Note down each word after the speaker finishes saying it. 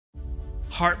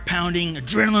heart-pounding,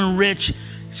 adrenaline-rich,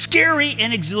 scary,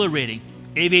 and exhilarating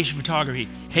aviation photography.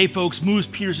 Hey folks,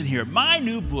 Peterson here. My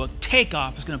new book,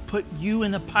 Takeoff, is going to put you in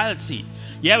the pilot seat.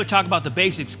 Yeah, we talk about the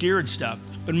basics, gear and stuff,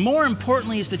 but more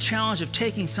importantly is the challenge of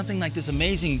taking something like this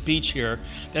amazing beach here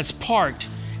that's parked,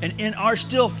 and in our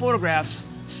still photographs,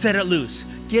 set it loose.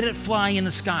 Get it flying in the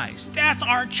skies. That's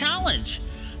our challenge.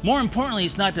 More importantly,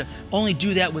 it's not to only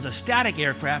do that with a static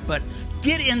aircraft, but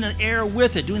get in the air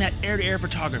with it, doing that air-to-air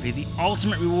photography, the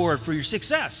ultimate reward for your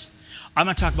success. I'm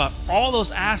going to talk about all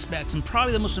those aspects, and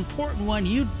probably the most important one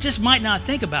you just might not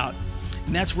think about,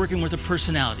 and that's working with the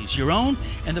personalities, your own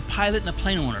and the pilot and the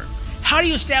plane owner. How do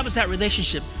you establish that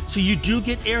relationship so you do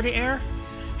get air-to-air?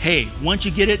 Hey, once you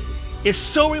get it, it's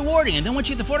so rewarding, and then once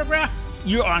you get the photograph,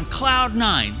 you're on cloud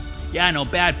 9. Yeah, I know,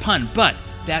 bad pun, but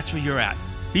that's where you're at.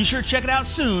 Be sure to check it out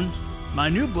soon, my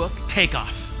new book,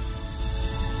 Takeoff.